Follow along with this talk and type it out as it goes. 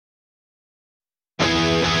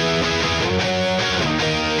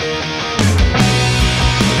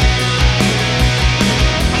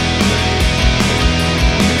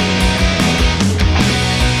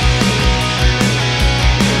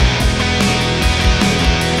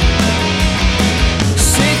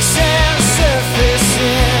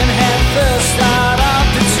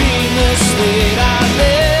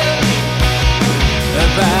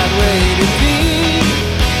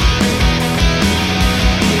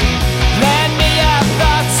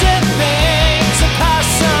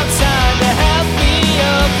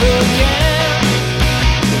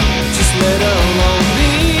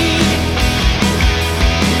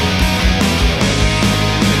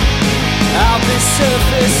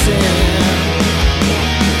surfacing.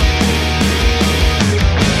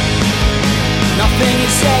 Nothing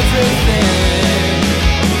is everything.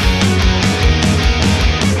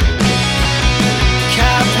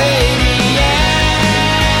 Carpe diem.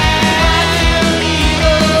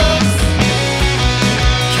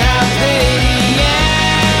 Carpe diem.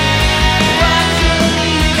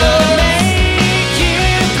 Gonna make you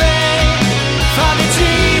pay for the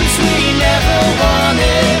dreams we never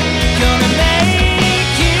wanted. Gonna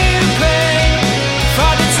make you pay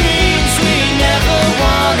for the dreams we never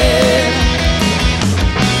wanted.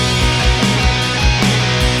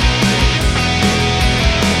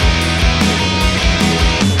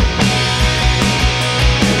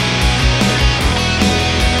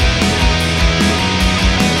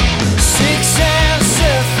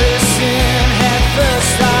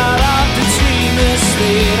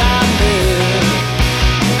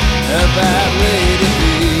 Bad way to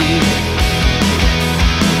be.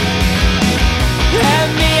 Let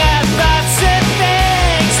me add thoughts and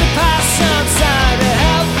things to pass some time to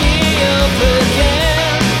help me up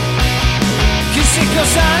again. 'Cause it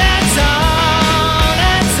goes on and on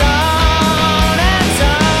and on and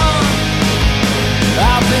on.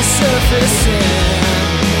 I've been surfacing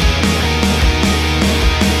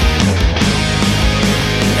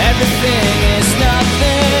everything.